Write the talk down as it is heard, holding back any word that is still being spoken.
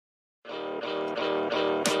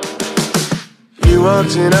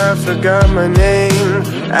walked in, I forgot my name.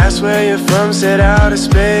 Asked where you're from, said outer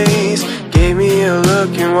space. Gave me a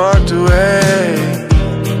look and walked away.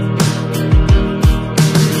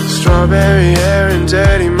 Strawberry hair and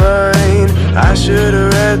dirty mind. I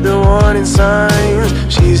should've read the warning signs.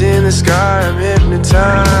 She's in the sky, I'm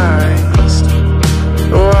hypnotized.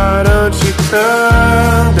 Why don't you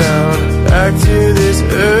come down, back to this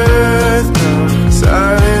earth now?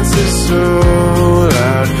 Silence is so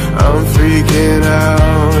loud, I'm freaking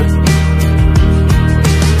out.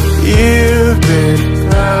 You've been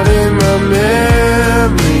clouding my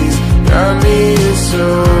memories, got me in so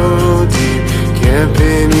deep, can't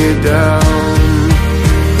pin you down.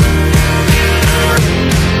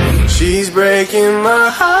 She's breaking my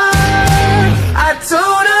heart, I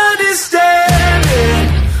don't understand it.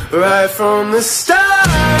 Right from the start,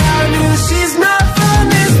 I knew she's not from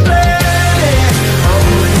this planet. I'm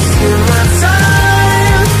wasting my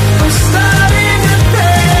time, I'm starting to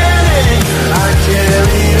panic. I can't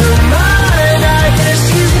read her mind, I guess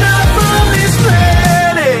she's not from this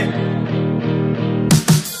planet.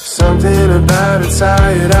 Something about her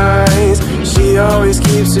tired eyes, she always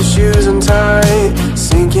keeps her shoes untied,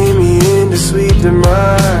 sinking me into sweet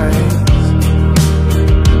demise.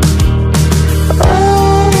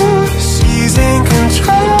 In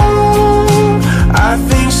control, I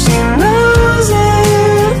think she knows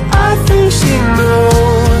it, I think she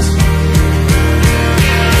knows.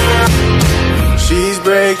 She's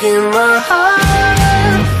breaking my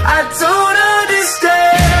heart, I don't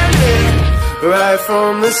understand it. Right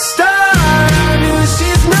from the start, I knew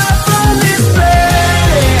she's not from this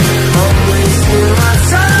planet. I'm wasting my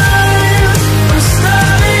time, I'm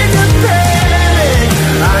starting to panic.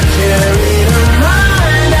 I can't read her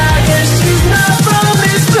mind, I guess she's not from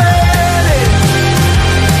this planet.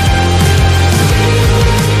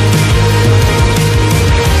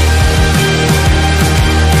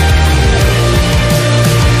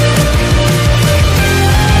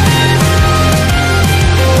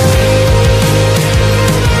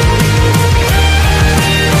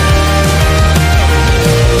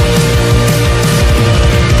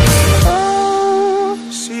 Oh,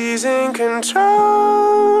 she's in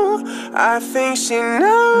control, I think she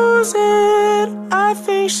knows it, I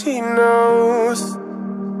think she knows.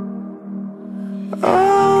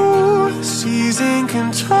 Oh, she's in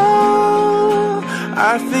control,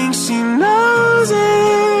 I think she knows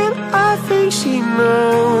it, I think she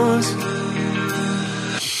knows.